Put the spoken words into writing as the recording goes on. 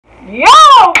Yo,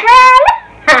 girl!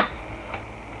 Ha.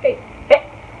 Hey, hey,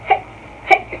 hey,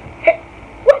 hey, hey.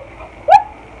 What?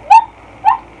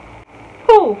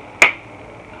 Who?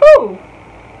 Who?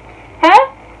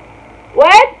 Huh?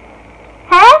 What?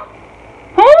 Huh?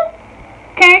 Huh?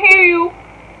 Can't hear you.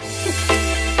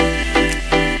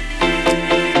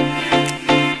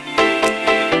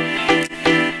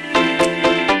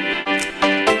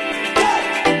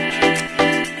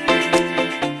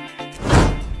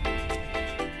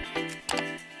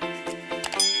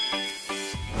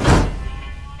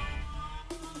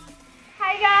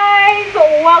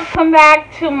 Welcome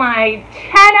back to my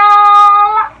channel.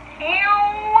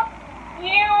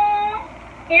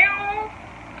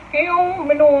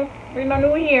 We're not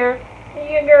new here.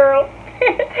 Yeah, girl.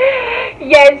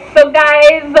 Yes, so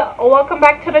guys, welcome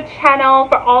back to the channel.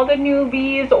 For all the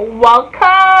newbies,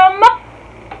 welcome.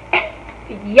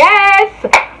 Yes.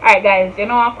 Alright guys, you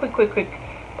know what, quick.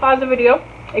 Pause the video.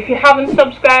 If you haven't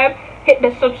subscribed, hit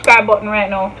the subscribe button right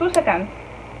now. 2 seconds.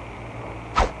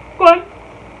 Go on.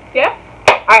 Yeah?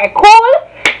 Alright, cool.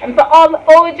 And for all the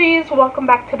OGs, welcome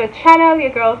back to the channel.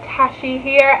 Your girl Tashi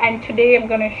here, and today I'm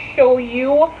gonna show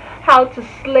you how to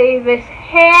slay this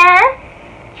hair.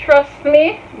 Trust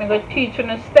me, I'm gonna teach you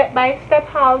step by step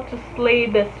how to slay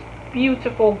this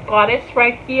beautiful goddess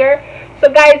right here.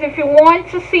 So guys, if you want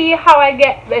to see how I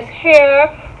get this hair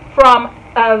from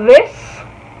this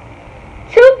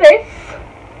to this,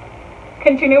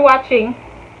 continue watching.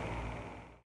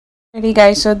 Alrighty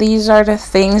guys, so these are the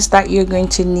things that you're going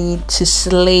to need to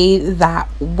slay that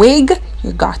wig.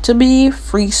 You got to be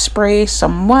free spray,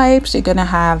 some wipes, you're gonna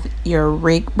have your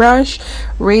rake brush,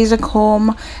 razor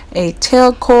comb, a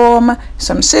tail comb,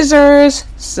 some scissors,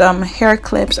 some hair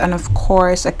clips, and of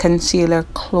course a concealer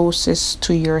closest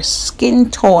to your skin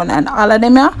tone. And all of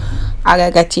them, yeah, I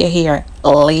gotta get your hair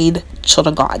laid to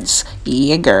the gods.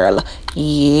 Yeah, girl.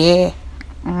 Yeah.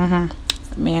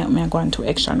 I'm going too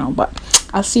extra now, but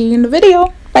I'll see you in the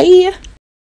video. Bye.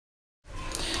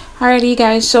 Alrighty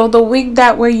guys, so the wig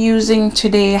that we're using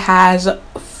today has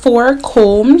 4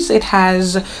 combs. It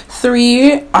has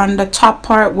 3 on the top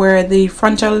part where the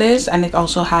frontal is, and it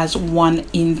also has 1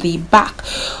 in the back.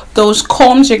 Those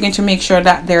combs, you're going to make sure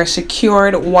that they're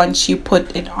secured once you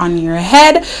put it on your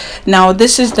head. Now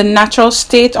this is the natural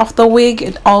state of the wig.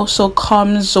 It also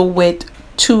comes with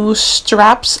 2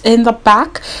 straps in the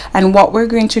back, and what we're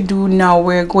going to do now,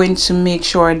 we're going to make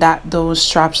sure that those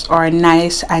straps are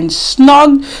nice and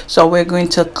snug. So we're going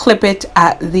to clip it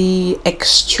at the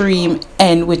extreme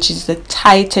end, which is the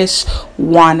tightest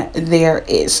one there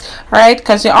is. All right,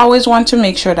 because you always want to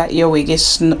make sure that your wig is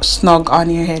snug on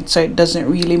your head so it doesn't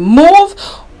really move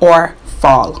or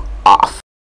fall off.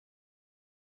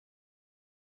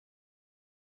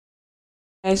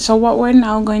 Okay, so what we're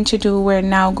now going to do, we're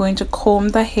now going to comb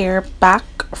the hair back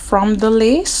from the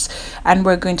lace, and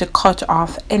we're going to cut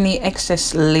off any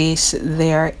excess lace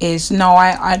there is. Now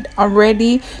I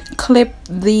already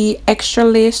clipped the extra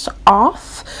lace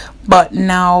off, but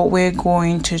now we're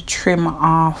going to trim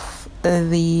off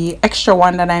the extra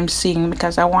one that I'm seeing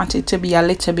because I want it to be a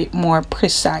little bit more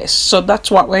precise. So that's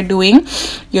what we're doing.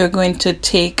 You're going to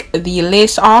take the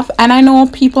lace off, and I know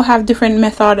people have different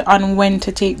method on when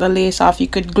to take the lace off. You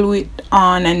could glue it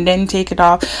on and then take it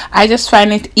off. I just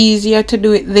find it easier to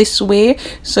do it this way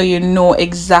so you know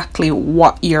exactly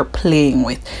what you're playing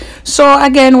with. So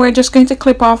again, we're just going to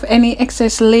clip off any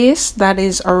excess lace that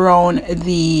is around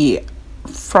the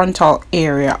frontal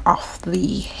area of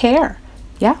the hair.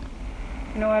 Yeah,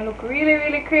 You know, I look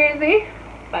really crazy,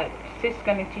 but sis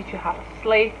gonna teach you how to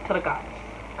slay to the gods.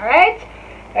 Alright?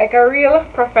 Like a real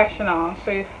professional.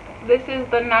 So this is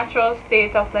the natural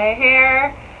state of the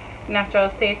hair. Natural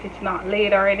state, it's not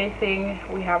laid or anything.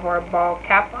 We have our ball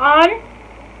cap on.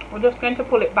 We're just going to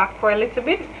pull it back for a little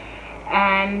bit,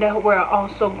 and we're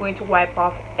also going to wipe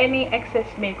off any excess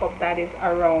makeup that is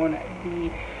around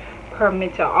the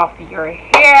perimeter of your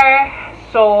hair,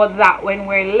 so that when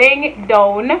we're laying it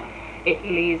down, it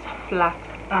lays flat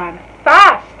and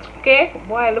fast. Okay,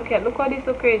 boy, look how this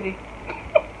look crazy.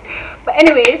 But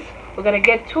anyways, we're gonna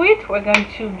get to it. We're going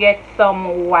to get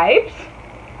some wipes.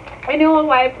 Any old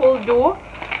wipe will do,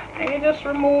 and you just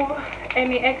remove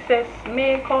any excess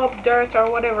makeup, dirt,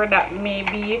 or whatever that may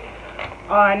be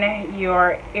on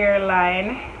your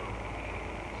hairline.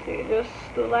 So you just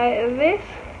do like this.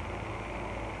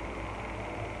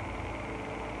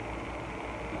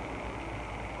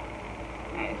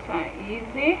 Nice and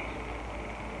easy.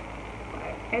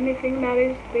 Anything that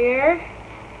is there.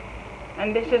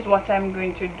 And this is what I'm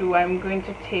going to do. I'm going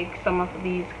to take some of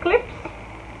these clips,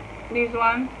 these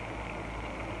ones,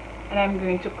 and I'm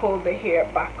going to pull the hair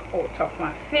back out of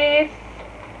my face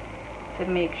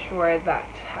to make sure that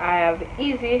I have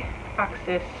easy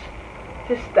access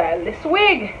to style this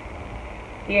wig.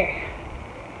 Here,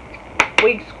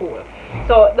 wig school.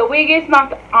 So the wig is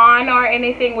not on or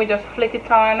anything, we just flick it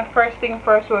on. First thing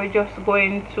first, we're just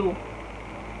going to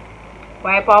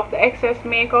wipe off the excess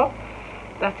makeup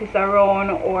that is around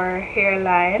our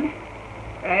hairline,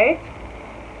 right?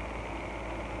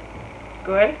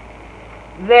 Good.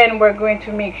 Then we're going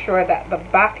to make sure that the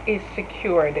back is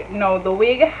secured. Now the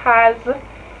wig has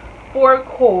 4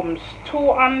 combs, 2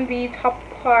 on the top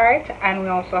part, and we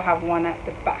also have 1 at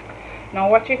the back. Now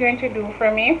what you're going to do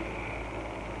for me,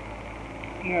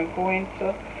 you're going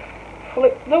to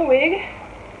flip the wig,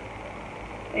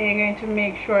 and you're going to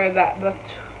make sure that the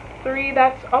 3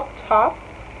 that's up top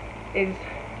is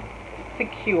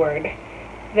secured.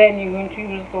 Then you're going to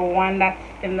use the one that's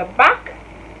in the back,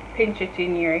 pinch it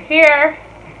in your hair,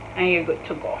 and you're good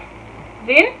to go.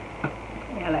 Then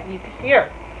I like you to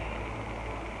hear.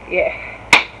 Yeah,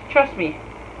 trust me,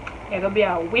 you're gonna be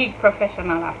a wig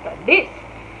professional after this.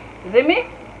 See me?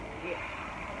 Yeah.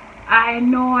 I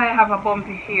know I have a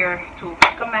bumpy hair too.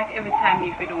 Come back every time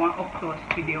if you do an up close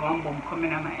video, one bump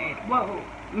coming on my head. Whoa,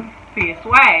 face,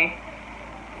 why?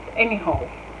 Anyhow,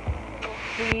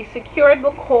 we secured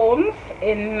the combs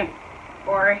in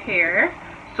our hair.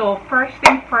 So first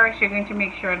thing first, you're going to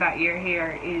make sure that your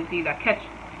hair is either catch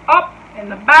up in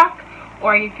the back,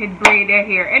 or you could braid your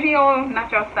hair any old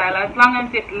natural style as long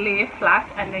as it lay flat,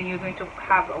 and then you're going to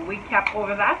have a wig cap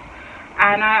over that.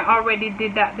 And I already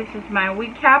did that. This is my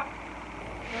wig cap.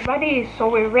 Everybody, so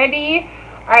we're ready.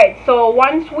 Alright, so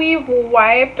once we've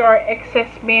wiped our excess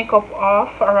makeup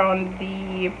off around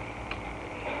the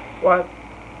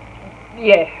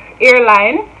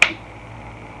hairline,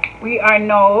 we are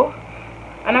now,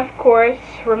 and of course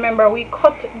remember we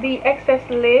cut the excess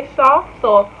lace off,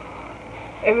 so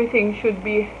everything should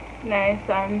be nice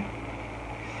and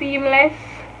seamless.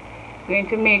 Going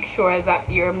to make sure that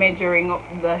you're measuring up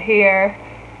the hair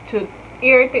to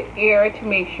ear to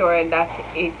make sure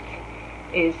that it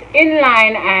is in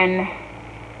line and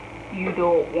you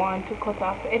don't want to cut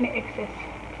off any excess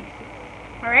pieces.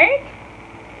 Alright,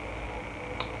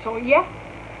 so yeah,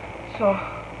 so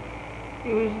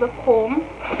use the comb.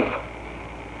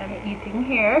 I'm eating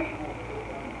here.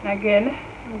 Again,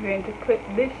 I'm going to clip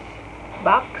this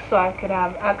back so I could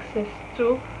have access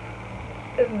to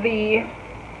the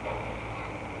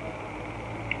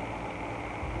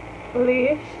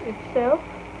lace itself.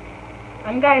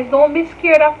 And guys, don't be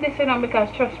scared of this, you know,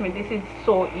 because trust me, this is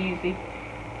so easy.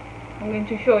 I'm going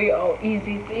to show you how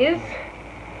easy it is.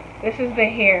 This is the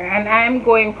hair, and I'm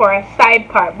going for a side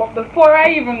part. But before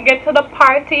I even get to the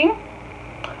parting,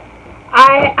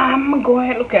 I am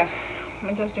going, look at,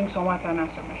 I'm just drink some water and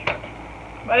answer my shirt.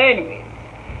 But anyways,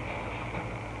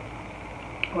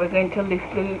 we're going to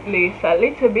lift the lace a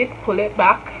little bit, pull it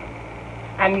back,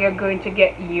 and you're going to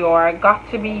get your Got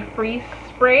To Be Free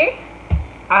spray.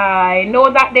 I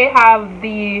know that they have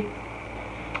the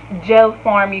gel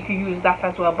form, you can use that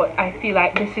as well, but I feel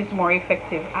like this is more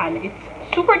effective and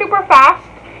it's super duper fast.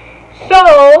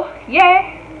 So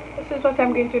yeah, this is what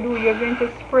I'm going to do. You're going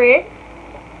to spray,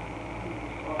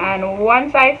 and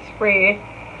once I spray,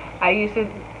 I use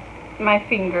my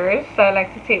fingers. So I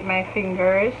like to take my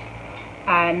fingers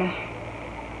and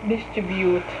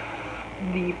distribute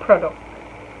the product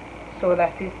so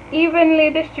that it's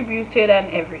evenly distributed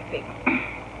and everything.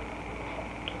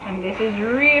 And this is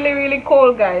really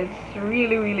cold, guys,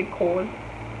 really cold.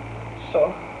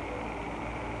 So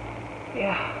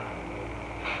yeah.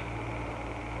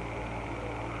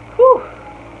 Whew.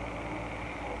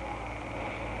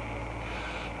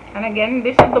 And again,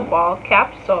 this is the ball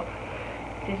cap, so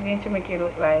this is going to make it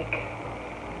look like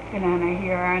banana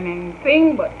hair and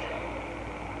anything, but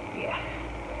yeah.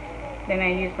 Then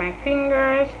I use my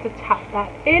fingers to tap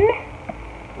that in.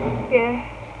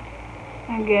 Yeah.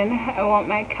 Again, I want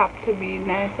my cap to be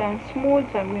nice and smooth,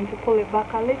 so I'm going to pull it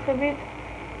back a little bit.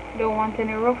 Don't want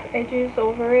any rough edges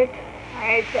over it.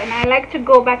 Alright, and I like to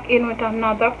go back in with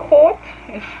another coat,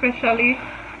 especially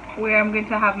where I'm going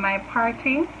to have my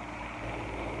parting.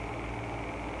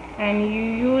 And you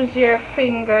use your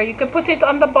finger, you can put it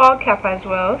on the ball cap as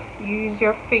well. You use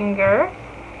your finger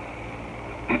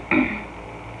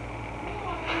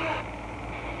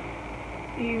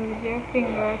use your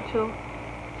finger to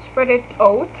spread it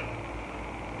out.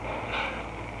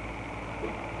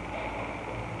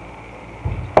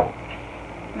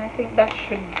 And I think that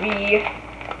should be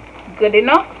good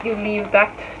enough. You leave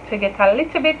that to get a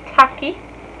little bit tacky,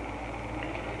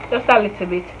 just a little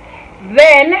bit.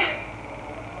 Then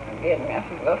again, I have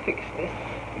to go fix this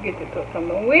to get it out of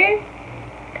the way.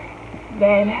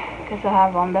 Then, because I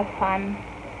have on the fan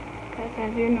because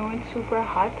as you know it's super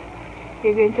hot.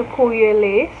 You're going to pull your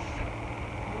lace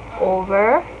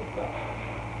over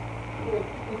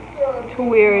to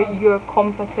where you're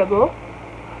comfortable.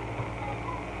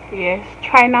 Yes,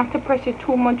 try not to press it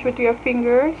too much with your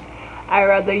fingers. I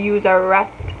rather use a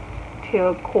rat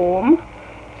tail comb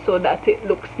so that it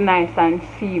looks nice and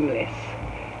seamless.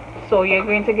 So you're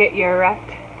going to get your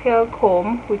rat tail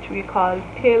comb, which we call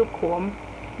tail comb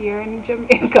here in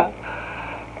Jamaica,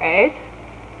 right?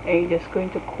 And you're just going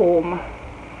to comb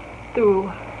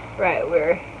through right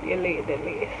where you lay the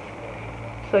lace.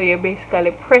 So you're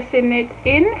basically pressing it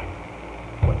in,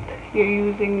 but you're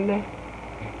using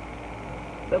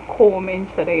the comb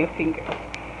instead of your fingers.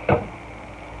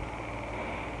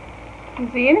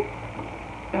 See?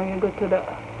 Now you go to the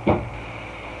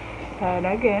side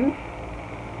again,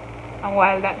 and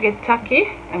while that gets tacky,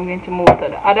 I'm going to move to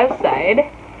the other side.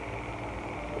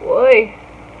 Boy,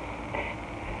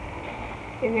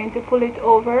 you're going to pull it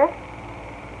over.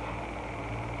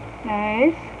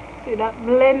 Nice. See that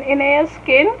blend in your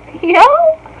skin?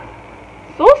 Yo,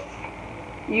 sus,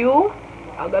 you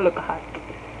are gonna look hot.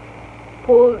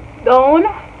 Pull down,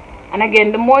 and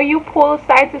again, the more you pull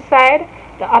side to side,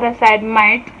 the other side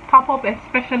might pop up,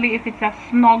 especially if it's a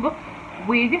snug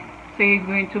wig. So you're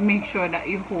going to make sure that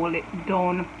you hold it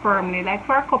down firmly, like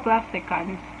for a couple of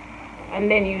seconds, and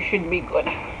then you should be good.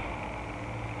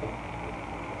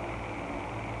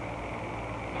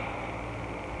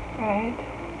 Right.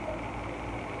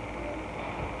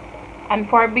 And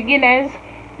for beginners,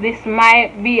 this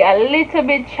might be a little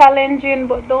bit challenging,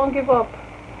 but don't give up.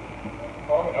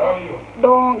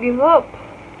 Don't give up.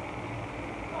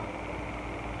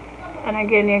 And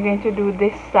again, you're going to do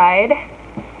this side.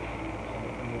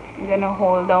 You're going to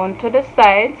hold down to the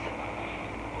sides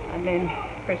and then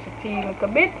press it in a little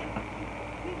bit.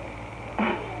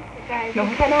 Guys, now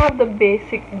we kind of have the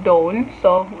basic down,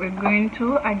 so we're going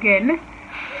to again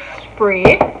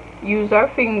spray, use our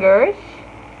fingers,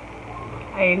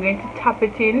 and you're going to tap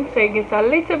it in so it gets a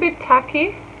little bit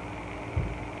tacky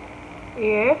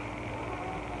here,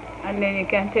 and then you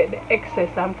can take the excess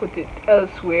and put it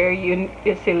elsewhere. You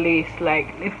see lace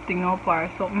like lifting up or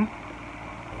something,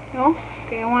 you know.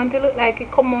 Okay, you want to look like it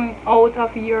coming out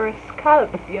of your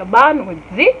scalp. If you're born with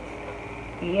zits,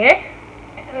 yeah,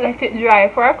 let it dry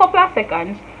for a couple of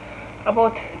seconds,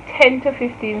 about 10 to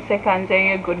 15 seconds, and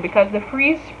you're good, because the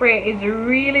freeze spray is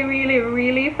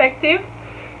really effective.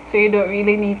 So you don't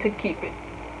really need to keep it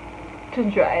to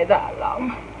dry that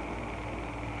long.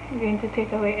 I'm going to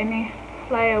take away any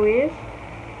flyaways.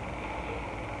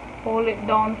 Hold it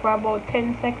down for about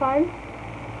 10 seconds.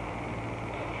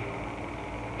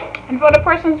 And for the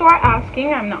persons who are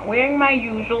asking, I'm not wearing my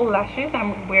usual lashes.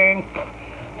 I'm wearing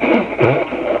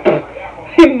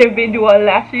individual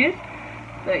lashes.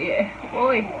 So yeah,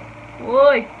 boy.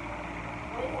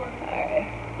 Alright,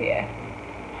 yeah.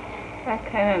 That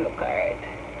kind of look alright.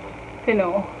 You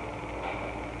know,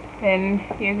 then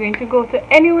you're going to go to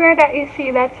anywhere that you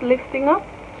see that's lifting up.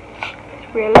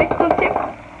 Spray a little tip.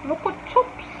 Look at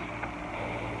chops.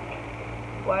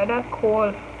 Why that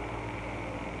cold?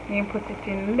 You put it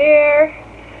in there,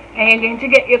 and you're going to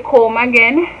get your comb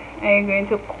again, and you're going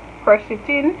to press it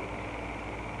in,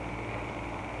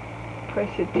 press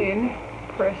it in,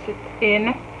 press it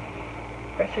in,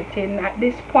 press it in. At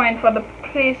this point, for the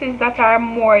places that are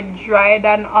more dry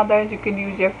than others, you can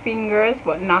use your fingers,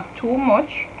 but not too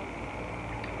much.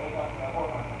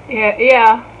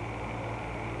 Yeah.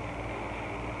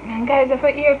 And guys, if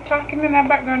I hear talking in the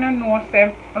background, I know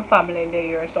I'm family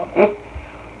there or something.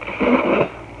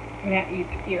 Yeah, eat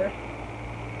here.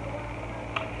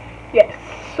 Yes,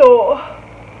 so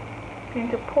I'm going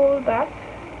to pull that,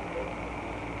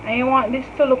 and you want this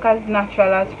to look as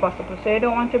natural as possible, so you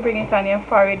don't want to bring it on your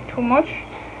forehead too much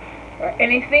or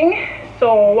anything.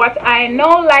 So what I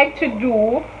now like to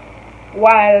do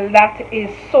while that is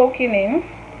soaking in,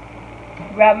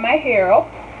 grab my hair up,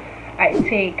 I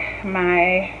take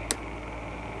my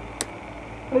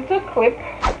little clip,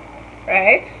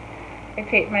 right? I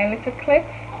take my little clip,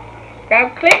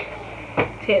 grab clip,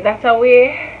 take that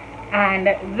away, and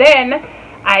then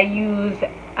I use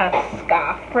a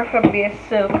scarf, preferably a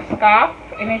silk scarf,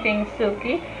 anything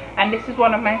silky. And this is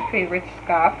one of my favorite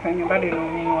scarves. Anybody know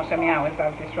me knows I always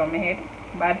have this on my head,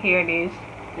 but here it is.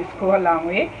 This go a long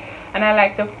way, and I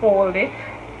like to fold it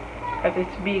because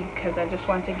it's big, because I just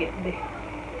want to get the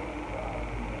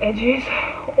edges.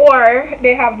 Or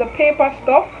they have the paper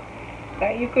stuff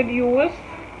that you could use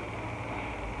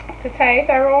to tie it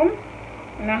around,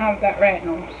 and I have that right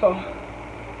now, so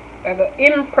I go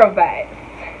improvise.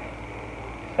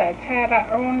 So I tie that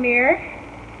around there,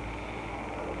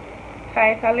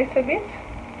 tie it a little bit,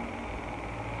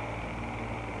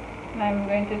 And I'm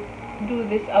going to do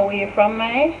this away from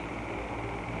my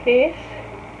face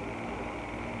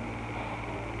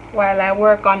while I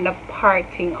work on the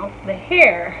parting of the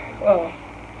hair. Well,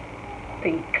 I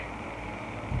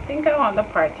think I want the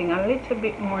parting a little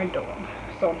bit more done.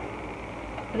 So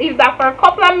leave that for a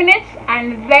couple of minutes,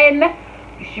 and then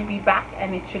you should be back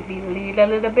and it should be laid a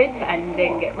little bit, and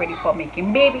then get ready for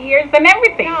making baby ears and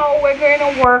everything. Now we're going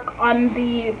to work on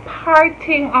the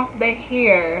parting of the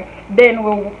hair, then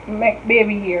we'll make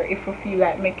baby hair if we feel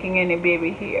like making any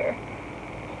baby hair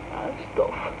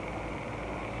stuff.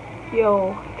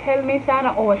 Yo, tell me Sana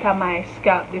out of my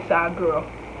scalp this girl.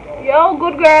 Yo,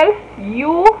 good girl,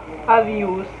 you have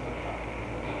used.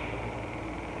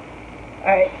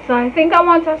 Alright, so I think I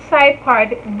want a side part.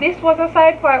 This was a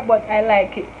side part, but I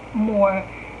like it more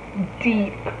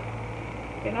deep.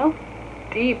 You know?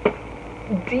 Deep.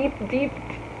 Deep, deep,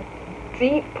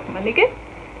 deep. My nigga?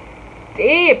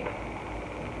 Deep.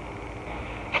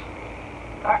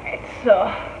 Alright,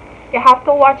 so you have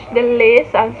to watch the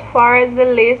lace. As far as the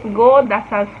lace go,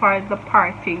 that's as far as the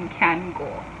parting can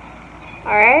go.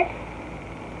 Alright?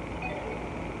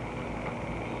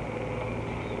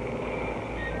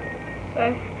 So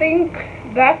I think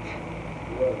that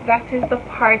is the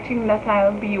parting that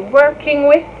I'll be working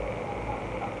with.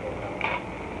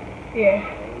 Yeah,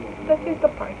 that is the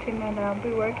parting that I'll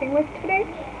be working with today.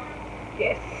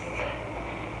 Yes.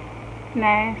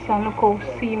 Nice, and look how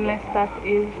seamless that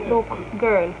is. Look,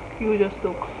 girl, you just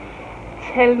look.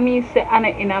 Tell me, say Anna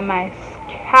in my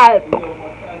scalp.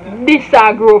 This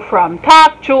I grow from.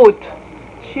 Talk truth.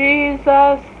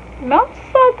 Jesus. Not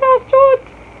so talk truth.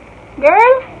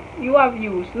 Girl, you have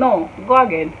used. No, go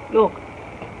again. Look.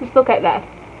 Just look at that.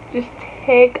 Just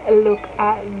take a look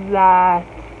at that.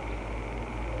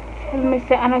 Tell me,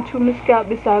 say Anna to my scalp.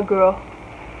 This I grow.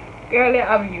 Girl, you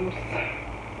have used.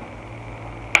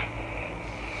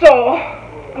 So,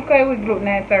 okay, we look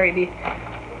nice already.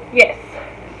 Yes.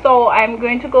 So I'm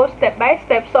going to go step by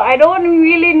step. So I don't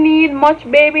really need much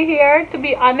baby hair, to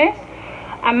be honest.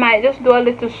 I might just do a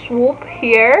little swoop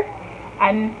here,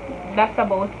 and that's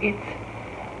about it.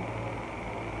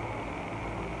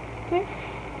 Okay.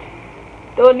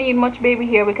 Don't need much baby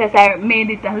hair because I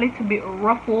made it a little bit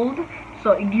ruffled,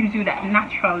 so it gives you that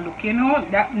natural look, you know,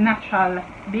 that natural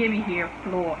baby hair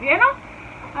flow, you know.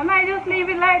 I might just leave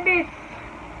it like this.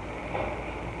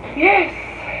 Yes.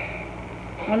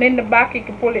 And in the back you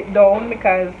can pull it down,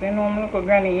 because you know my little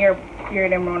granny hear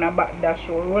them around her back, that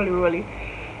show really.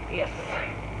 Yes.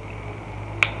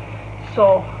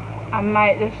 So I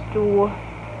might just do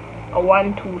a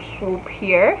 1-2 swoop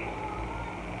here.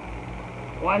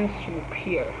 One swoop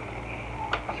here.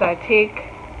 So I take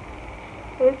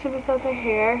a little bit of the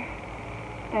hair,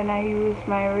 and I use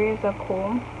my razor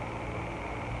comb,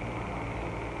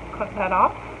 cut that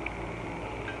off.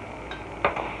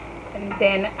 And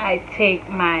then I take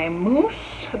my mousse.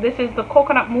 This is the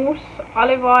coconut mousse,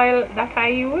 olive oil that I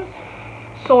use.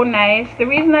 So nice. The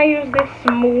reason I use this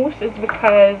mousse is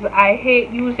because I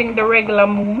hate using the regular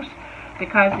mousse,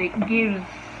 because it gives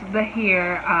the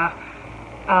hair a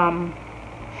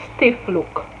stiff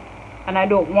look, and I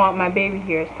don't want my baby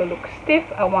hairs to look stiff.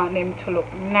 I want them to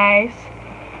look nice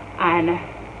and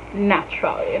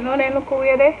natural. You know, they look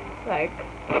weird, eh? Like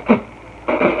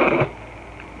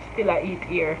still I eat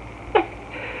ear.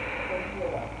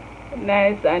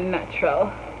 Nice and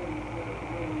natural.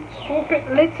 Swoop it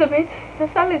a little bit,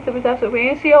 just a little bit of swoop.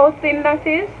 You see how thin that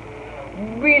is?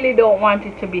 Really don't want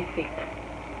it to be thick.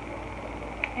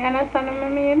 You understand what I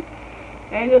mean?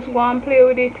 And just go and play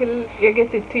with it till you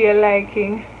get it to your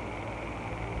liking.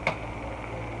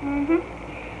 So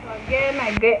again,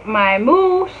 I get my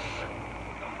mousse,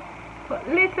 put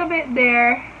a little bit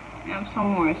there. I have some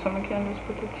more, so I can just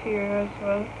put it here as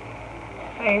well.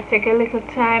 I take a little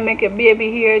time, make a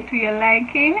baby hair to your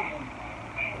liking.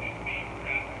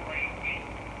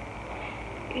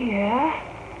 Yeah.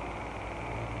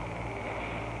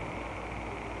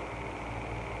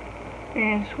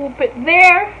 And swoop it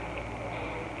there.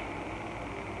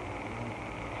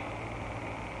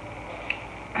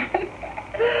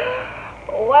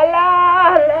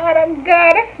 Voila, Lord of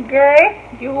God, girl,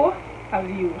 you have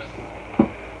used.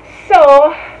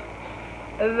 So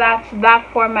that's that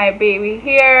for my baby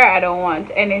hair. I don't want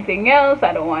anything else.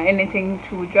 I don't want anything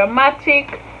too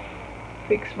dramatic.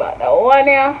 Fix about that one,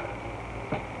 yeah.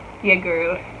 Yeah,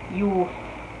 girl, you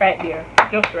right there,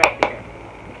 just right there.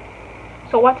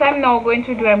 So what I'm now going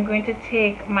to do, I'm going to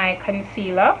take my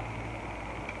concealer,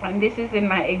 and this is in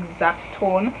my exact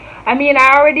tone. I mean,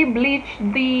 I already bleached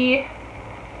the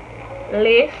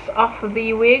lace of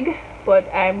the wig, but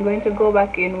I'm going to go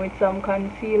back in with some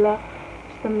concealer,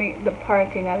 to make the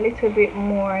parting a little bit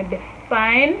more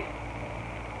defined.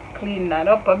 Clean that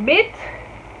up a bit.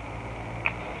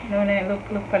 Now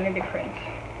look for the difference.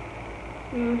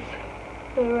 Use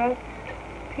the rat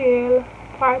tail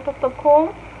part of the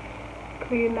comb.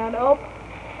 Clean that up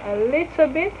a little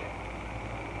bit.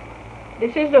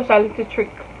 This is just a little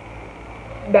trick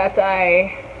that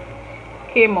I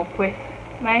came up with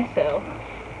myself.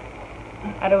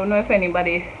 I don't know if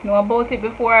anybody knew about it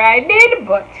before I did,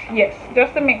 but yes,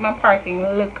 just to make my parting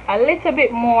look a little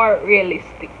bit more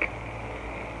realistic.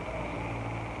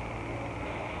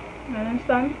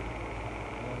 Understand?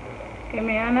 Can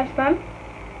you understand?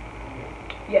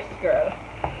 Yes, girl.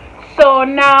 So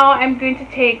now I'm going to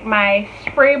take my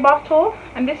spray bottle,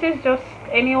 and this is just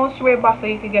any old spray bottle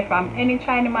you can get from any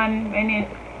Chinaman, any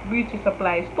beauty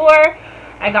supply store.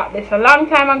 I got this a long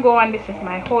time ago, and this is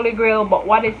my holy grail, but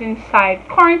what is inside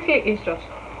currently is just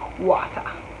water.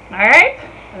 Alright,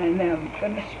 and then I'm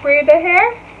gonna spray the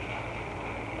hair.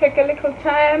 Take a little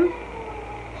time,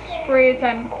 spray it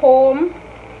and comb.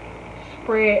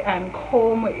 Spray and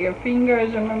comb with your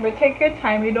fingers. Remember, take your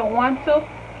time. You don't want to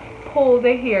pull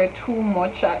the hair too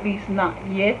much, at least not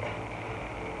yet,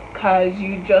 because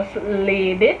you just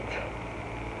laid it,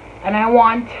 and I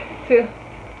want to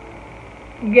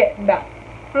get that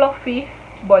fluffy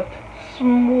but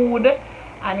smooth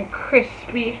and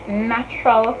crispy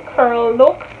natural curl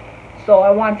look. So I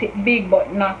want it big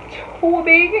but not too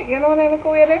big, you know what I look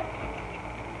over there,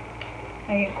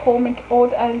 and you comb it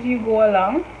out as you go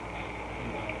along.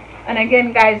 And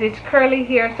again, guys, it's curly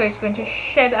hair, so it's going to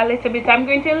shed a little bit. I'm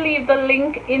going to leave the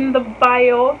link in the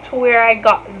bio to where I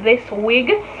got this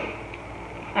wig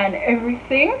and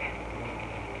everything,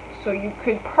 so you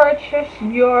could purchase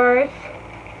yours.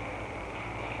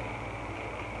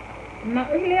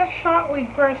 Not really a short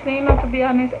wig personally, not to be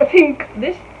honest. I think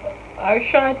this are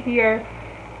short hair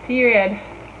period.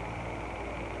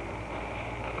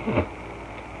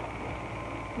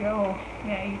 Yo,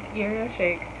 yeah, ear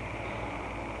shake.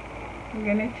 You're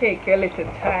gonna take a little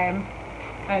time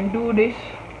and do this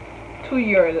to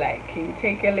your liking.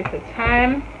 Take a little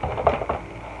time,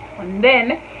 and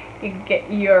then you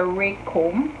get your rake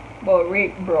comb, or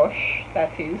rake brush,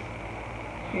 that is.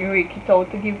 You rake it out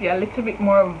to give you a little bit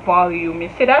more volume. You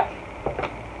see that?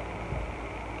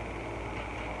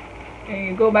 And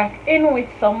you go back in with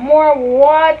some more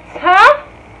water,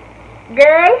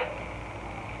 girl.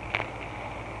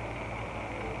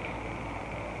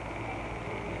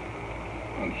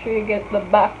 Make sure you get the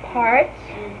back parts.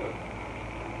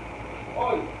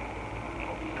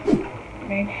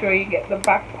 Make sure you get the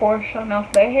back portion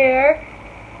of the hair.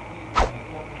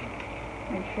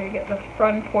 Make sure you get the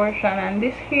front portion. And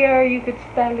this here, you could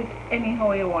style it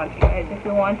anyhow you want, guys. If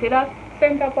you wanted a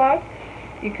center part,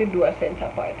 you could do a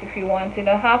center part. If you wanted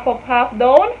a half up, half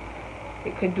down,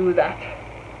 you could do that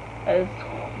as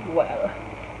well.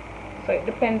 So it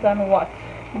depends on what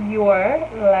you're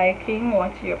liking,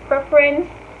 what's your preference,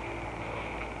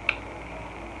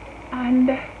 and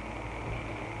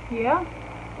yeah.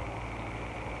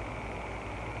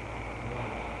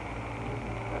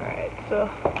 Alright, so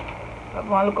I'm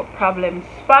gonna look at problem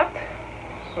spot.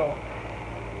 So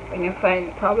when you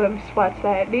find problem spots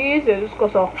like these, you just go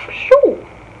so shoo,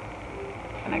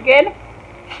 and again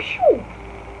shoo,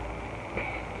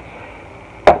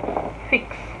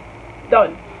 fix,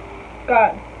 done,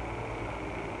 gone.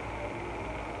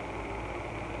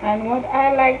 And what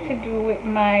I like to do with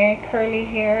my curly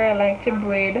hair, I like to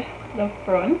braid the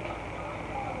front.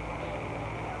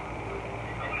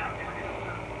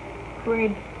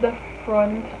 Braid the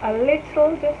front a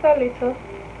little, just a little,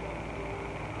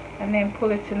 and then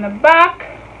pull it in the back.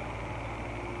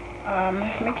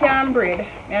 Me can't braid,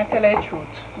 me I tell you the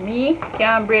truth. Me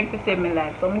can't braid for save my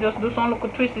life. So I just do some little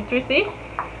twisty.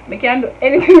 Me can't do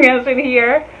anything else with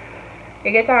here.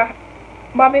 You get a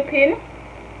bobby pin.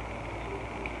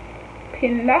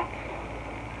 Pin that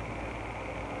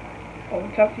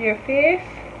out of your face,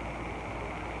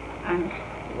 and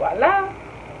voila.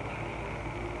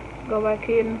 Go back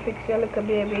in, fix your little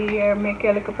baby hair, make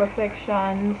your little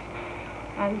perfections,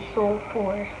 and so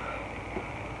forth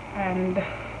and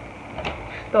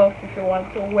stuff. If you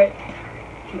want to wet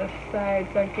the sides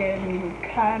again, you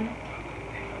can.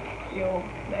 Yo,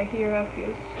 the hair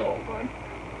feels so good.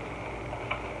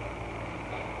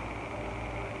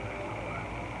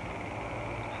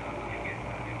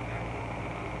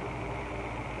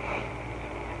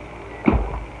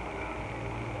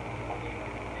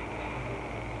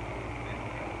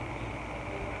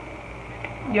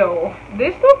 Yo,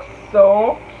 this looks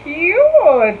so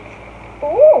cute.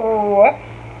 Oh,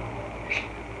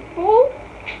 full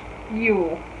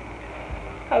you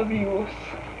have views.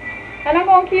 And I'm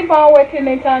gonna keep on wetting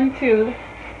it until,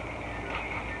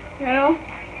 you know,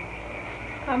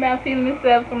 I feel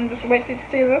myself. I'm just wet it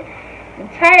till I'm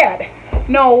tired.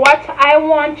 Now what I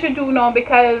want to do now,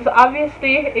 because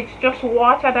obviously it's just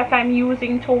water that I'm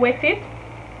using to wet it,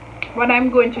 what I'm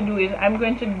going to do is I'm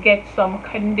going to get some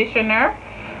conditioner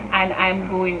and I'm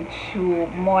going to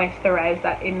moisturize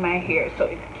that in my hair so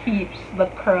it keeps the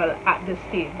curl at the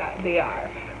state that they are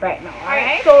right now.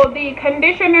 Alright, so the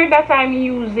conditioner that I'm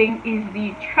using is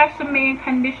the Tresemme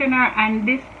conditioner, and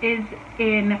this is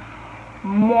in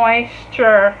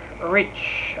moisture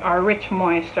rich, or rich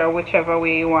moisture, whichever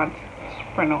way you want to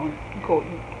pronounce,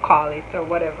 call it, or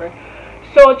whatever.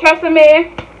 So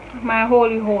Tresemme, my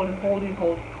holy grail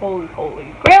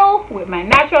with my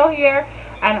natural hair,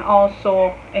 and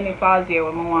also any falls here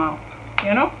with my want,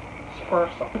 you know,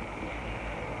 spruce up.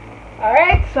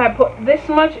 Alright, so I put this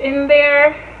much in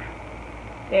there.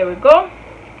 There we go.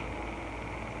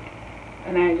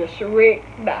 And I just rake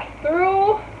that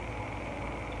through.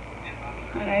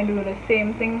 And I do the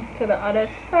same thing to the other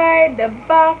side, the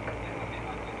back.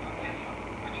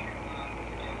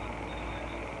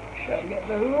 Try to get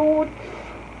the roots.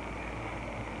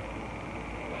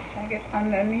 Try to get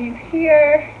underneath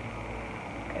here.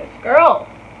 Yes, girl.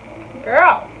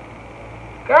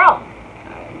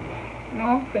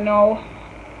 No, for now,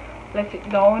 let it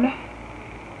down.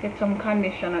 Get some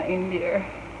conditioner in there.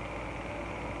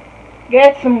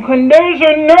 Get some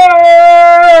conditioner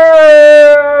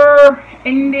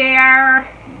in there.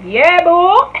 Yeah,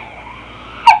 boo.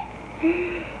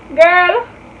 Girl,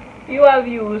 you have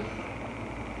used.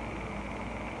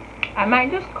 I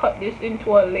might just cut this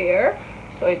into a layer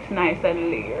so it's nice and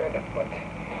layered, but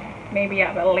maybe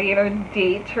at a later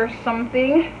date or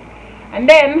something. And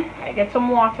then I get some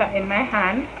water in my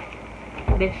hand.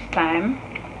 This time,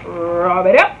 rub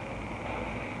it up,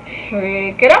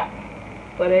 shake it up,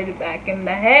 put it back in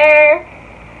the hair.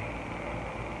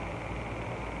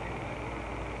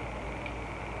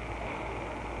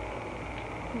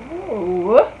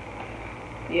 Ooh.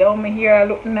 Yo, my hair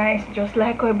look nice, just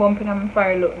like how bumping on my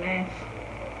fire look nice.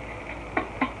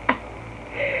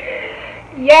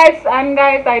 Yes, and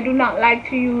guys, I do not like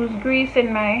to use grease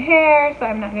in my hair, so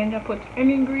I'm not going to put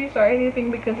any grease or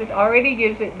anything because it already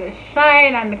gives it the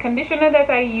shine. And the conditioner that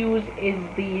I use is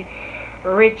the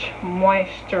Rich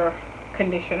Moisture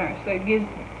conditioner, so it gives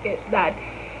it that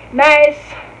nice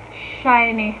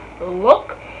shiny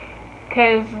look.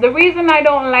 Because the reason I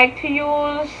don't like to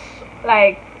use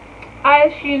like eye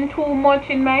sheen too much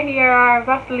in my hair or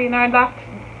Vaseline or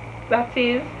that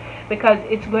is because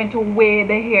it's going to weigh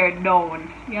the hair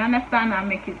down, you understand, and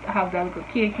make it have that little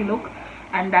cakey look,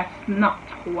 and that's not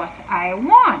what I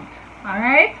want.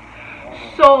 Alright,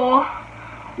 so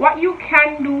what you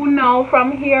can do now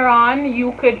from here on,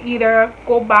 you could either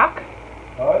go back,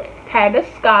 tie the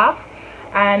scarf,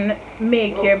 and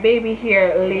make your baby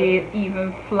hair lay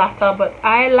even flatter, but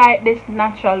I like this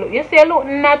natural look. You say look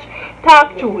natural,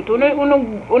 talk truth,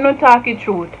 uno talk it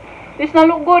truth. This not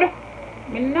look good,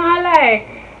 me not lie,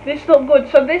 this look good.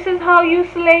 So this is how you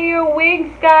slay your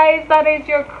wigs, guys. That is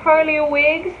your curly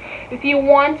wigs. If you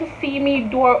want to see me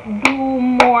do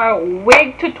more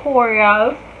wig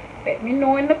tutorials, let me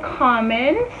know in the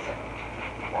comments.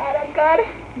 God,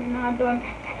 me not done.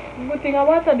 Good thing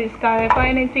about this car, if I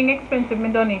find anything expensive, me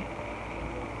done it.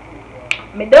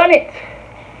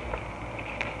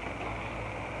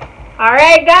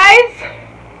 Alright guys,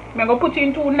 I'm gonna put you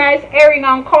into nice earring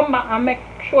and come back and make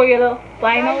sure you the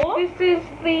final look. This is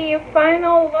the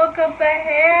final look of the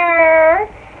hair.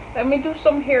 Let me do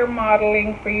some hair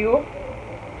modeling for you.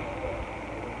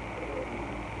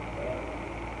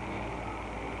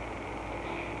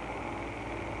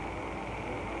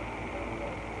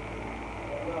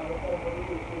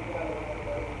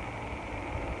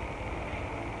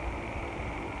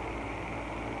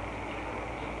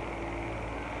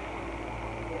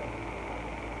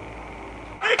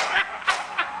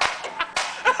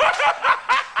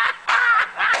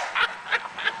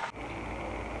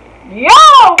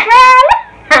 Yo, girl!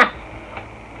 Ha.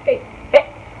 Hey, hey,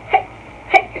 hey,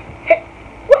 hey, hey.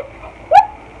 What?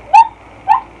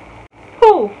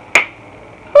 Who?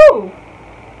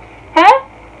 Huh?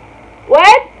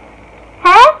 What?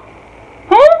 Huh?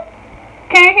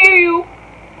 Can't hear you.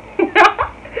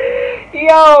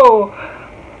 Yo,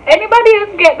 anybody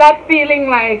else get that feeling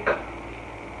like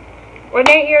when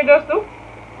they hear just do?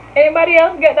 Anybody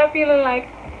else get that feeling like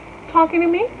talking to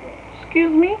me?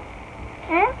 Excuse me?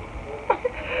 Huh?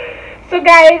 So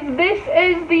guys, this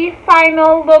is the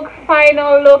final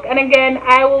look, and again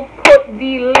I will put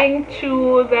the link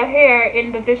to the hair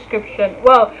in the description.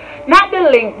 Well, not the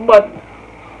link, but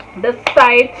the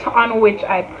site on which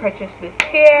I purchased this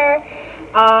hair.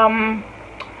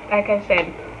 Like I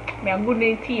said, me a good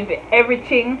TV,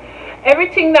 everything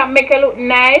that make it look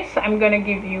nice, I'm gonna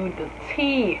give you the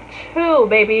tea too,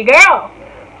 baby girl.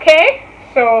 Okay,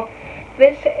 so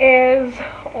this is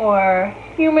our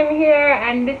human hair,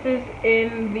 and this is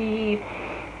in the,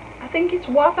 I think it's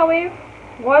water wave.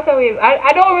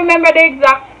 I don't remember the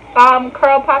exact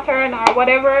curl pattern or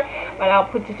whatever, but I'll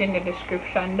put it in the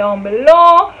description down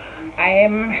below. I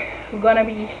am gonna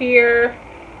be here,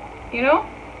 you know,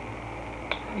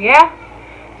 yeah,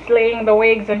 slaying the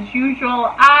wigs as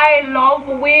usual. I love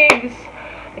wigs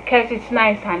because it's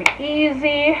nice and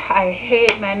easy. I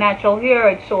hate my natural hair,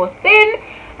 it's so thin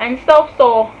and stuff.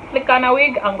 So click on a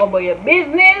wig and go about your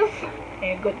business, and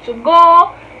you're good to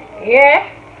go.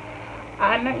 Yeah.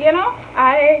 And you know,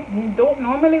 I don't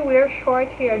normally wear short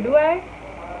hair, do I?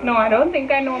 No, I don't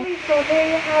think I know. So there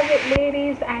you have it,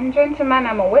 ladies and gentlemen.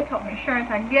 I'm gonna wet up my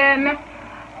shirt again,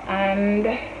 and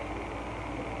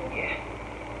yeah,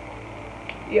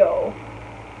 yo,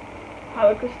 I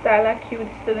look a style of cute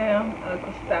today. I look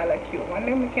a style of cute. One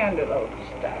day we can do look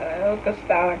a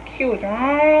style of cute. Look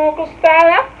a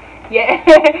style, yeah.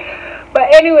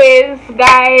 But anyways,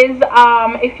 guys,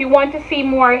 if you want to see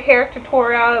more hair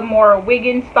tutorial, more wig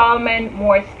installment,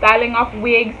 more styling of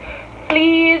wigs,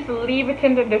 please leave it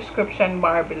in the description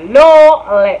bar below.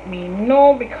 Let me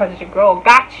know, because your girl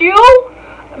got you.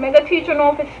 I'm gonna teach you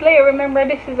know if it's slay. Remember,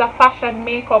 this is a fashion,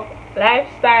 makeup,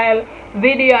 lifestyle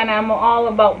video, and I'm all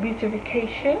about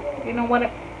beautification. You know what?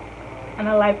 And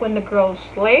I like when the girls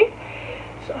slay.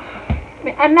 So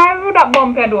and I do that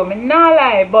bumpy do me not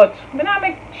lie, but me not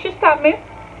make she stop me.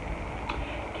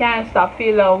 Can't stop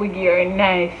feeling wiggy or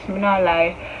nice. Me not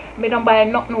lie. Me don't buy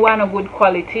nothing one of good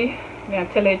quality. Me I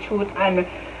tell you the truth, and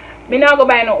me not go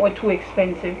buy nothing too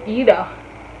expensive either.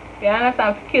 You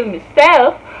understand? To kill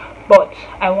myself, but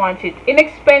I want it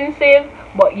inexpensive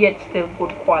but yet still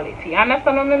good quality. You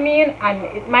understand what I mean? And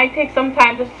it might take some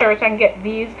time to search and get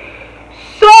these.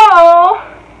 So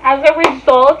as a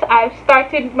result, I've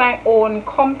started my own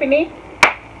company,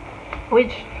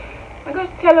 which I'm going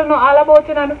to tell you all about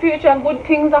it in the future. And good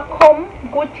things are come.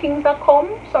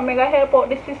 So I'm going to help out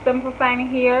the system for finding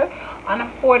here on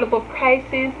affordable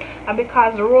prices. And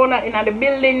because Rona in the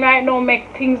building right now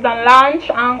make things that launch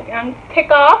and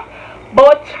take off.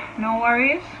 But no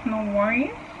worries.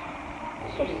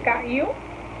 So got you.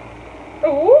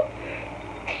 Ooh.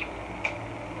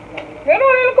 You know,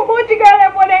 look about you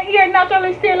girl, when their hair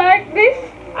naturally stay like this.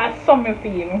 As some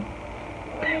feel.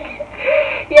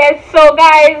 Yes, so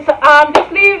guys,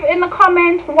 just leave in the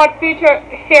comments what future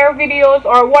hair videos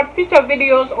or what future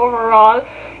videos overall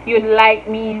you'd like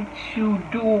me to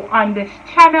do on this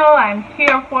channel. I'm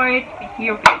here for it. I'm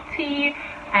here for the tea.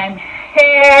 I'm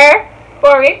here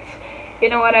for it. You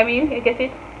know what I mean? You get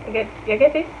it? You get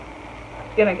it?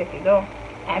 You're gonna get it though.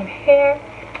 I'm here.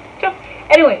 So,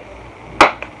 anyways.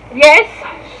 Yes,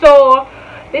 so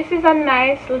this is a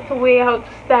nice little way how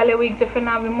to style a wig. If you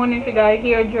have the money, if you got a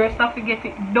hairdresser to get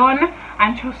it done,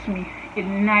 and trust me, it's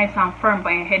nice and firm, but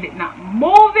your head is not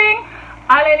moving.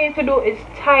 All I need to do is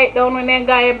tie it down when you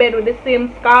got your bed with the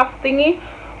same scarf thingy,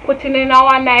 put it in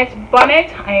our nice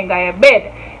bonnet, and you got your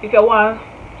bed. If you want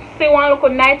to see one look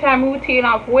at nighttime routine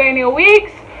of wearing your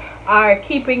wigs or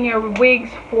keeping your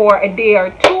wigs for a day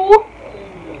or two,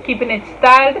 keeping it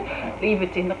styled, leave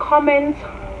it in the comments.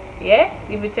 Yeah,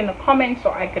 leave it in the comments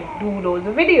so I could do those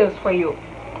videos for you.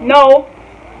 No,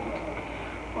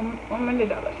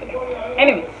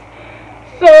 anyways,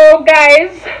 so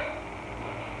guys,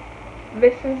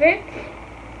 this is it.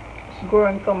 It's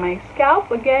growing from my scalp.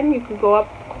 Again, you could go up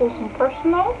close and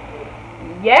personal.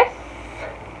 Yes,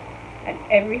 and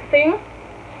everything.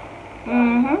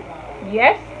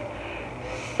 Yes.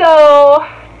 So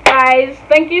guys,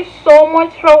 thank you so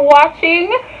much for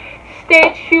watching.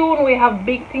 Stay tuned. We have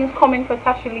big things coming for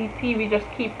Tasha Lee TV. Just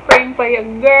keep praying for your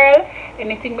girl.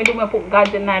 Anything we do, I put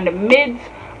God in the mids.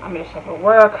 I'm just have to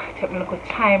work. Take me a little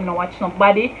time. No watch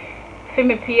nobody. For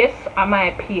me pace, I'm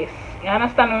my pace. You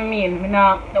understand what I mean? Me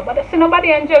not nobody see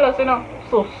nobody and jealous, you know.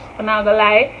 So I'm not gonna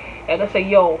lie. I gotta say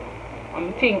yo,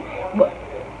 I'm think, but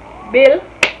Bill,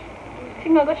 I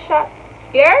think I got shot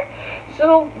here.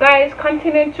 So guys,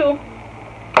 continue to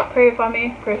pray for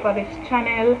me. Pray for this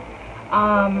channel.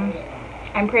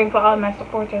 I'm praying for all my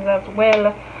supporters as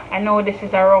well. I know this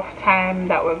is a rough time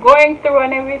that we're going through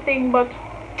and everything, but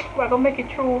we're gonna make it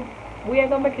through. We are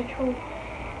gonna make it through.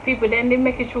 People then they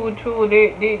make it through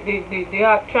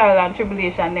the trial and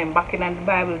tribulation them back in the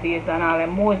Bible days and all,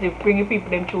 and Moses bringing people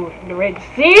them through the Red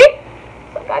Sea.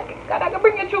 So God can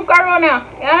bring you through Corona.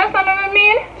 You understand what I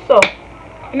mean? So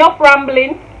enough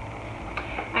rambling.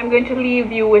 I'm going to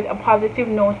leave you with a positive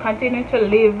note. Continue to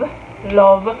live,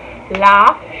 love,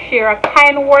 laugh, share a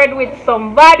kind word with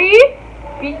somebody.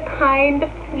 Be kind.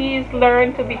 Please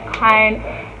learn to be kind,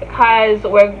 because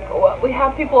we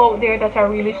have people out there that are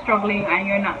really struggling and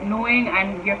you're not knowing,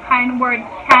 and your kind word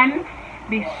can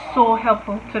be so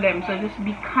helpful to them. So just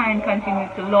be kind. Continue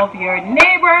to love your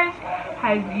neighbors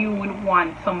as you would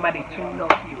want somebody to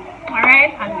love you. All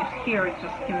right, and this here is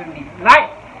just giving me life.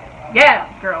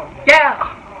 Yeah, girl,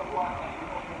 yeah.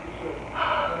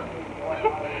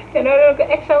 You know, the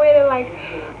extra way, like,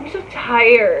 I'm so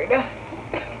tired.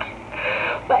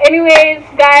 But anyways,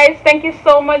 guys, thank you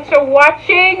so much for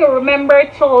watching. Remember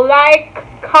to like,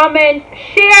 comment,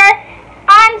 share,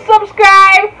 and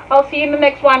subscribe. I'll see you in the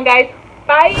next one, guys.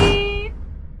 Bye.